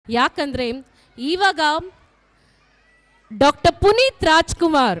ಯಾಕಂದ್ರೆ ಇವಾಗ doctor Puneeth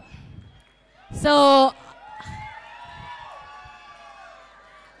Rajkumar, so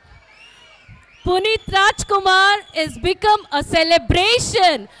Punit Rajkumar is become a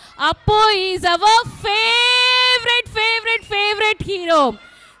celebration. Appu is our favorite hero.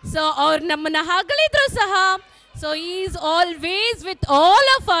 So aur nammana hagalidru saha, so he is always with all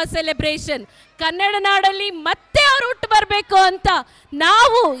of our celebration. Kannada naadalli matte avaru ಹುಟ್ಟು ಬರಬೇಕು ಅಂತ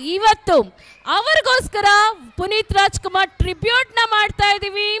ನಾವು ಇವತ್ತು ಅವರಿಗೋಸ್ಕರ Puneeth Rajkumar tribute ನ ಮಾಡ್ತಾ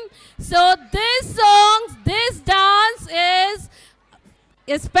ಇದೀವಿ. So this song, this dance is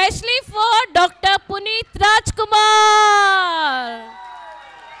especially for Dr. Punit Rajkumar.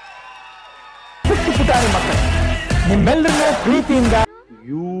 ಪುಟಾಣಿ ಮಕ್ಕಳು, ನಿಮ್ಮೆಲ್ಲರನ್ನ ಪ್ರೀತಿಯಿಂದ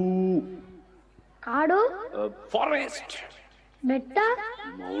ಯು ಕಾಡು, ಫಾರೆಸ್ಟ್, ಬೆಟ್ಟ,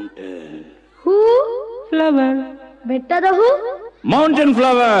 ಮೌಂಟೇನ್, ಹೂ, ಫ್ಲವರ್, ಬೆಟ್ಟದ ಹೂ, ಮೌಂಟೇನ್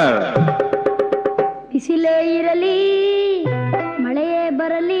ಫ್ಲವರ್. ಬಿಸಿಲೇ ಇರಲಿ, ಮಳೆಯೇ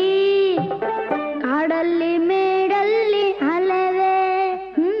ಬರಲಿ, ಕಾಡಲ್ಲಿ ಮೇಡಲ್ಲಿ ಅಲೆವೆ.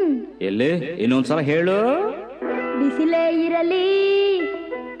 ಎಲ್ಲಿ ಇನ್ನೊಂದ್ಸಲ ಹೇಳು. ಬಿಸಿಲೇ ಇರಲಿ,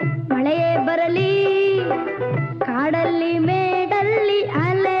 ಮಳೆಯೇ ಬರಲಿ, ಕಾಡಲ್ಲಿ ಮೇಡಲ್ಲಿ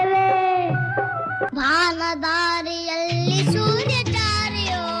ಅಲೆವೆ. ಬಾನದಾರಿಯಲ್ಲಿ ಸೂರ್ಯ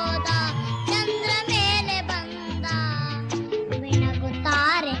ಚಾರಿಯೋದ, ಚಂದ್ರ ಮೇಲೆ ಬಂದ,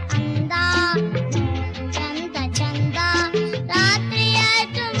 ಬೆಳಗುತ್ತಾರೆ ಅಂದ, ಚಂದ ಚಂದ. ರಾತ್ರಿ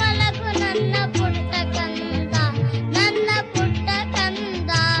ಆಯ್ತು ಮಲಗು ನನ್ನ ಪುಟ್ಟ ಕಂದ, ನನ್ನ ಪುಟ್ಟ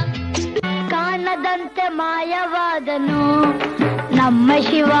ಕಂದ. ಕಾಣದಂತೆ ಮಾಯವಾದನು ನಮ್ಮ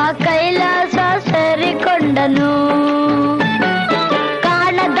ಶಿವ, ಕೈಲಾಸ ಸೇರಿಕೊಂಡನು.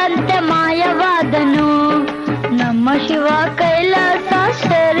 ಕಾಣದಂತೆ ಮಾಯವಾದನು ನಮ್ಮ ಶಿವ, ಕೈಲಾಸ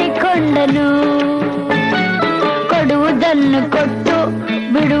ಸೇರಿಕೊಂಡನು. ಕೊಡುವುದನ್ನು ಕೊಟ್ಟು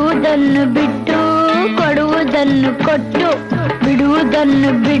ಬಿಡುವುದನ್ನು ಬಿಟ್ಟು, ಕೊಡುವುದನ್ನು ಕೊಟ್ಟು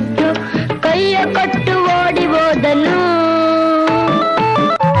ಬಿಡುವುದನ್ನು ಬಿಟ್ಟು, ಕೈಯ ಕೊಟ್ಟು ಓಡಿ ಹೋದನು.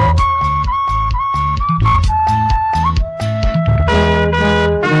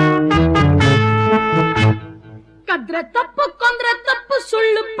 ಕದ್ರೆ ತಪ್ಪು, ಕೊಂದ್ರೆ ತಪ್ಪು,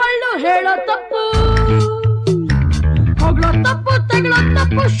 ಸುಳ್ಳು ಪಳ್ಳು ಹೇಳೋ ತಪ್ಪು, ಹೊಗಳೋ ತಪ್ಪು, ತೆಗಳೋ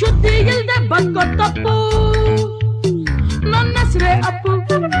ತಪ್ಪು, ಶುದ್ಧಿ ಇಲ್ದೆ ಬದುಕೋ ತಪ್ಪು. ನನ್ನ ಹೆಸರೇ ಅಪ್ಪು,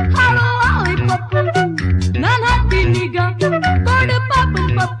 ಹಾಳೋ ಪಪ್ಪು, ನಾನು ಹಾಕ್ತೀನೀಗ ಕೊಡು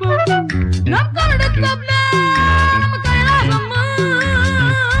ಪಾಪನ್ ಪಪ್ಪು. ನಮ್ ಕನ್ನಡ ತಬ್ಲೆ ನಮ್ಮ ಕೈಲಾಸಮ್ಮ,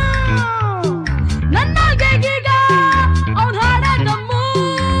 ನನ್ನಾಗೀಗ ಅವ್ನು ಹಾಡದಮ್ಮು.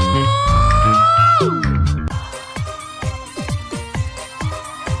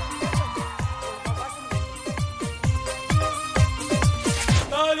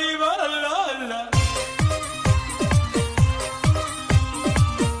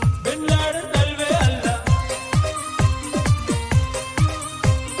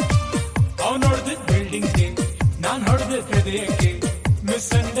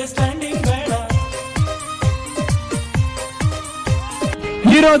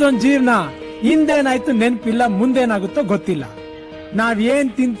 ಇರೋದೊಂದು ಜೀರ್ಣ, ಹಿಂದೇನಾಯ್ತು ನೆನ್ಪಿಲ್ಲ, ಮುಂದೇನಾಗುತ್ತೋ ಗೊತ್ತಿಲ್ಲ. ನಾವೇನ್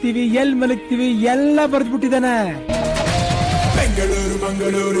ತಿಂತೀವಿ, ಎಲ್ ಮಲಗ್ತೀವಿ ಎಲ್ಲ ಬರ್ದ್ಬಿಟ್ಟಿದ್ದಾನೆ. ಬೆಂಗಳೂರು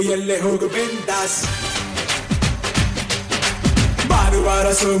ಮಂಗಳೂರು ಎಲ್ಲೇ ಹೋಗು ಬಿಂದಾಸ್, ಭಾನುವಾರ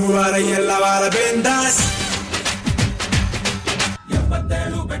ಸೋಮವಾರ ಎಲ್ಲ ವಾರ ಬಿಂದಾಸ್.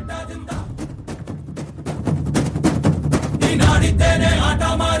 77 ಬೆಟ್ಟದಿಂದ ನೀನಾಡಿದ್ದೇನೆ ಆಟ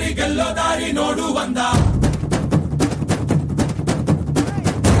ಮಾರಿ, ಗೆಲ್ಲೋ ದಾರಿ ನೋಡು ಒಂದ.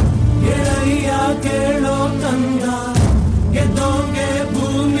 ಗೆಳೆಯ ಕೇಳೋ ಕಂದ, ಗೆದ್ದೋಗೆ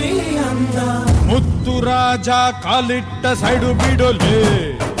ಭೂಮಿ ಅಂದ. ಮುತ್ತು ರಾಜ ಕಾಲಿಟ್ಟ ಸೈಡು ಬಿಡೋಲೆ,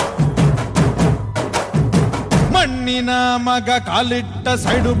 ಮಣ್ಣಿನ ಮಗ ಕಾಲಿಟ್ಟ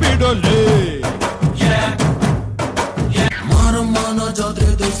ಸೈಡು ಬಿಡೋಲೆ. ಮಾರಮ್ಮನ ಜಾತ್ರೆ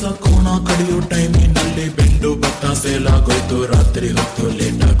ದಿವಸ ಕೋಣ ಕಡಿಯೋ ಟೈಮಿನಲ್ಲಿ ಬೆಂಡು ಭತ್ತ ಸೇಲಾಗೋಯ್ತು, ರಾತ್ರಿ ಹೊತ್ತು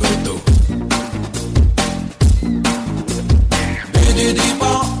ಲೇಟ್ ಆಗೋಯ್ತು. ಬೀದಿ ದೀಪ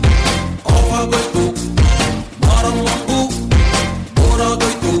ಆಫ್ ಆಗೋಯ್ತು, ಮಾರಮ್ಮಗೂ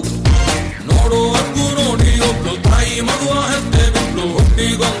ಬೋರಾಗೋಯ್ತು. ನೋಡುವಕ್ಕೂ ನೋಡಿ ಒಬ್ಳು ತಾಯಿ ಮಗುವ ಹೆತ್ತೆ ಬಿಟ್ಲು.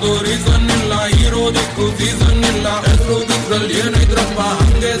 ಹುಟ್ಟಿಗೊಂದು ರೀಸನ್ ಇಲ್ಲ, ಇರೋದಕ್ಕೂ ಸೀಸನ್ ಇಲ್ಲ. ಹೆಸರು ಬಿದ್ರಲ್ಲಿ ಏನಿದ್ರಪ್ಪ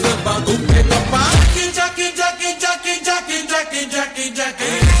ಹಂಗೆ ಸ್ವಲ್ಪ ಗುಪ್ಪೆ ಕಪ್ಪ. ಜಾಕಿ ಜಾಕಿ ಜಾಕಿ ಜಾಕಿ ಜಾಕಿ ಜಾಕಿ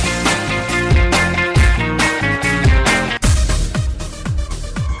ಜಾಕಿ.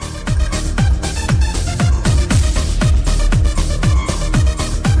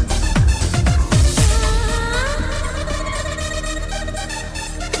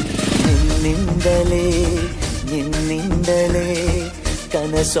 ನಿನ್ನಿಂದಲೇ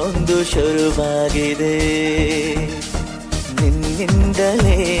ಕನಸೊಂದು ಶುರುವಾಗಿದೆ,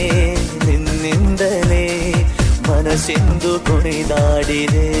 ನಿನ್ನಿಂದಲೇ ನಿನ್ನಿಂದಲೇ ಮನಸ್ಸೆಂದು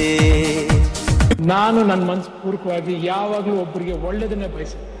ಕುಣಿದಾಡಿದೆ. ನಾನು ನನ್ನ ಮನಸ್ಪೂರ್ವಕವಾಗಿ ಯಾವಾಗಲೂ ಒಬ್ಬರಿಗೆ ಒಳ್ಳೆಯದನ್ನೇ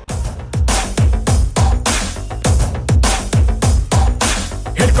ಬಯಸುತ್ತೆ.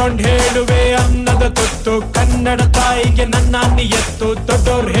 ಹಿಡ್ಕೊಂಡು ಹೇಳುವೆ ಅನ್ನದ ತುತ್ತು, ಕನ್ನಡ ತಾಯಿಗೆ ನನ್ನ ನಿಯತ್ತು.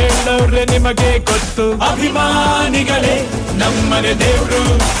 ದೊಡ್ಡೋರು ಹೇಳೋರೆ ನಿಮಗೆ ಗೊತ್ತು. ಅಭಿಮಾನಿಗಳೇ ನಮ್ಮನೆ ದೇವ್ರು,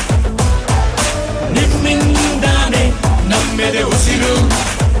 ನಿಮ್ಮಿಂದಾನೆ ನಮ್ಮೆದೆ ಉಸಿರು.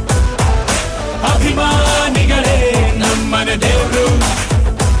 ಅಭಿಮಾನಿಗಳೇ ನಮ್ಮನೆ ದೇವ್ರು,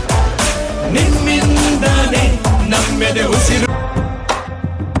 ನಿಮ್ಮಿಂದಾನೆ ನಮ್ಮೆದೆ ಉಸಿರು.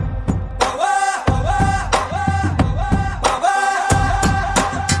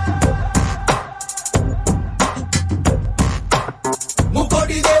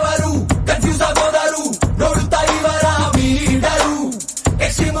 ಮುಕೋಟಿ ದೇವರು ಕನ್ಫ್ಯೂಸ್ ಆಗೋದರು, ನೋಡುತ್ತಾ ಇವರ ಮೀಡರು.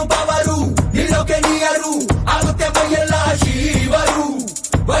 ಎಕ್ಸ್ಟ್ರೀಮ್ ಪವರು ನಿಲ್ಲೋಕೆ ನೀಯರು, ಆಗುತ್ತೆ ಮೈಯೆಲ್ಲ ಶಿವರು.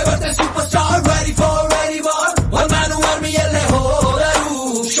 Super star ready for anyone, one man ಆರ್ಮಿಯಲ್ಲೇ ಹೋದರು.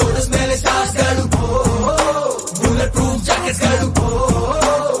 ಶೋಲ್ಡರ್ಸ್ ಮೇಲೆ ಸ್ಟಾರ್ಸ್ ಗಳು, ಬುಲೆಟ್ ಪ್ರೂಫ್ ಜಾಕೆಟ್ಸ್ ಗಳು,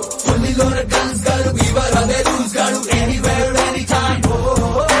 ಫುಲ್ಲಿ ಲೋಡೆಡ್ ಗನ್ಸ್ ಗಳು. ಇವರದೇ ರೂಲ್ಸ್ ಗಳು, ಎನಿವೇರ್ ಎನಿ ಟೈಮ್.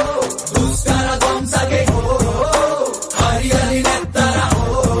 ದುಸ್ತರ ಧ್ವಂಸಗೆ ಹರಿಯಲಿ ನೆತ್ತರ.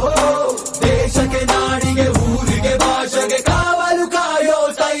 ದೇಶಕ್ಕೆ ನಾಡಿಗೆ ಊರಿಗೆ ಭಾಷೆಗೆ ಕಾವಲು ಕಾಯೋ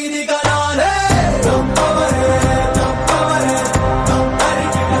ಸೈನಿಕ ನಾನೇ. ನಮ್ಮವರೇ ನಮ್ಮವರೇ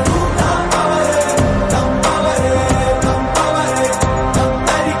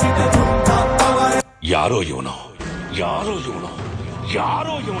ಯಾರೋ ಇವನೋ ಯಾರೋ ಇವನೋ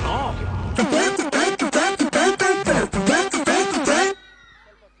ಯಾರೋ ಇವನೋ.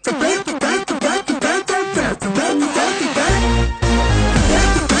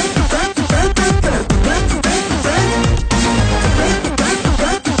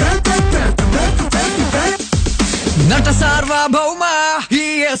 ನಟ ಸಾರ್ವಭೌಮ, he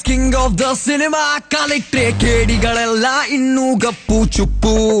is king of the cinema. ಕಾಲಿಟ್ರೆ ಕೇಡಿಗಳೆಲ್ಲ ಇನ್ನೂ ಗಪ್ಪು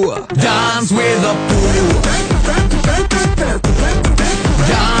ಚುಪ್ಪು. Dance with Appu,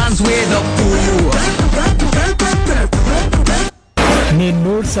 dance with Appu. ನೀನ್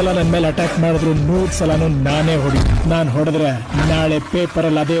 100 ಸಲ ನನ್ನ ಮೇಲೆ ಅಟ್ಯಾಕ್ ಮಾಡಿದ್ರು 100 ಸಲನೂ ನಾನೇ ಹೊಡಿ. ನಾನು ಹೊಡೆದ್ರೆ ನಾಳೆ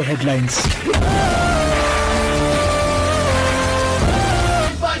ಪೇಪರಲ್ಲಿ ಅದೇ ಹೆಡ್ಲೈನ್ಸ್.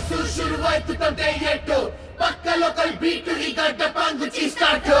 ಶುರುವಾಯ್ತು ತಂದೆ ಎಟ್ಟು, ಪಕ್ಕ ಲೋಕಲ್ ಬೀಟು, ಈಗ ಡಬ್ಬಂಗು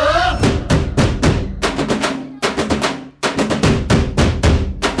ಚೀಸ್ಟಾಟು.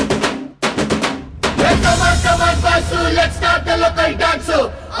 Come on, boys, let's start the local dance.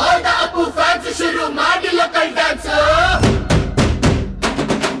 All the Appu fans ಶುರು ಮಾಡಿ local dance.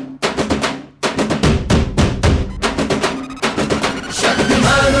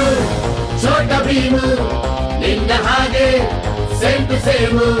 ಶಕ್ತಿಮಾನು ಛೋಟ ಭೀಮು, ನಿನ್ನ ಹಾಗೆ same to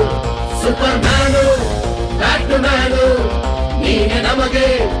same. Super man bat man, ನೀನೆ ನಮಗೆ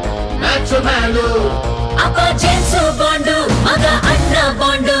ಮ್ಯಾಚ್ ಮ್ಯಾನು. ಅಪ್ಪ ಜೇಮ್ಸು ಬಾಂಡು, ಮಗ ಅಣ್ಣ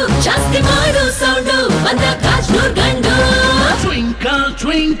ಬಾಂಡು, ಜಾಸ್ತಿ ಮಾಡು ಸೌಂಡು, ಬಂದ ಕಾಶ್ನೂರ್ ಗಂಡು. Twinkle,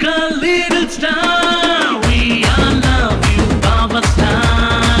 twinkle, little star, we all love you, Baba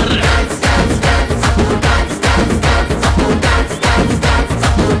Star. Dance, dance, dance, Appu dance, dance, dance, Appu dance, dance, dance,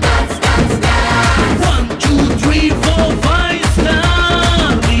 Appu dance, dance, dance. 1, 2, 3, 4, 5 star,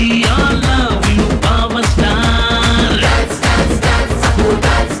 we all love you, Baba Star. Dance, dance, dance, Appu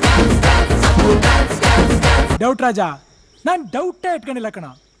dance, dance, dance, Appu dance, dance, dance. Doubt ರಾಜ, ನಾನ್ ಡೌಟೇ ಇಟ್ಕೊಂಡಿಲ್ಲ ಕಣ.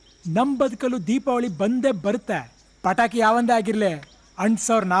 ನಮ್ ಬದುಕಲು ದೀಪಾವಳಿ ಬಂದೇ ಬರುತ್ತೆ. ಪಟಾಕಿ ಯಾವಂದೇ ಆಗಿರ್ಲಿ,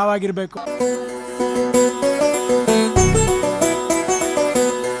 ಅಂಟ್ಸೋರ್ ನಾವಾಗಿರ್ಬೇಕು.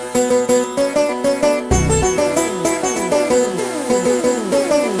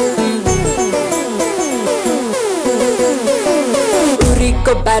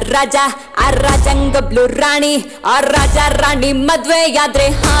 ಊರಿಗೊಬ್ಬ ರಾಜ, ಆ ರಾಜಂಗೊಬ್ಳು ರಾಣಿ, ಆ ರಾಜ ರಾಣಿ ಮದ್ವೆಯಾದ್ರೆ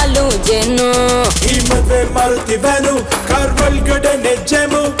ಹಾಲು ಜೇನು. ಈ ಮದ್ವೆ ಮಾಡ್ತೀವೇನು ಕಾರ್ ಒಳಗಡೆ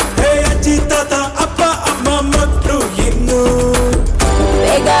ನೆಜ್ಜೆಮು. ಹೇ ಅಜ್ಜಿ ತಾತ ಅಪ್ಪ ಅಮ್ಮ ಮಕ್ಕಳು ಇನ್ನು.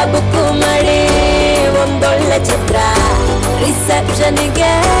 ಬೇಗ ಬುಕ್ಕು ಮಾಡಿ ಒಂದೊಳ್ಳೆ ಚಿತ್ರ,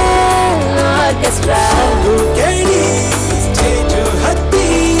 ರಿಸೆಪ್ಷನ್ಗೆ ಆರ್ಕೆಸ್ಟ್ರಾ. ಕೇಳಿ ಸ್ಟೇಜ್ ಹತ್ತಿ,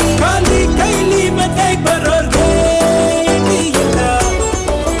 ಖಾಲಿ ಕೈಲಿ ಮತ್ತೆ ಬರೋರ್ಗೆ ಇಲ್ಲ.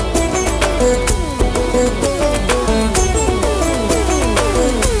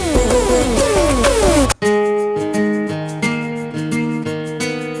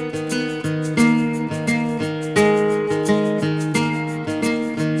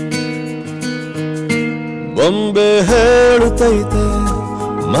 ಬೊಂಬೆ ಹೇಳುತ್ತೈತೆ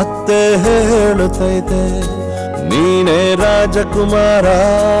ಮತ್ತೆ ಹೇಳುತ್ತೈತೆ, ನೀನೇ ರಾಜಕುಮಾರ.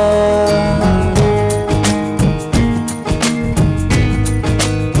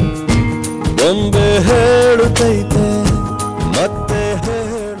 ಬೊಂಬೆ ಹೇಳುತ್ತೈತೆ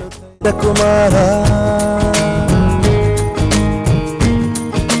ಕುಮಾರ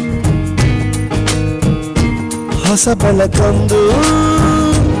ಹೊಸ ಬೆಳಕೊಂದು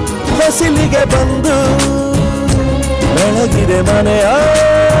ಹೊಸಿಲಿಗೆ ಬಂದು ಬೆಳಗಿದೆ ಮನೆಯ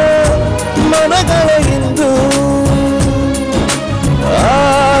ಮನಗಳ ಇಂದು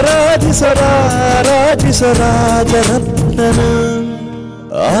ರಾಜರತ್ನನು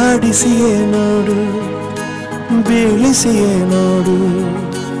ಆಡಿಸಿಯೇ ನೋಡು ಬೀಳಿಸಿಯೇ ನೋಡು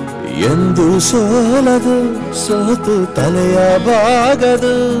ಎಂದು ಸೋಲದು ಸೋತು ತಲೆಯ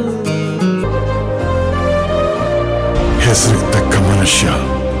ಬಾಗದು ಹೆಸರಿಗೆ ತಕ್ಕ ಮನುಷ್ಯ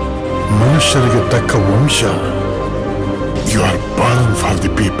ಮನುಷ್ಯರಿಗೆ ತಕ್ಕ ವಂಶ you are born for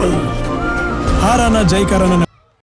the people ಹಾರನ ಜೈಕರನ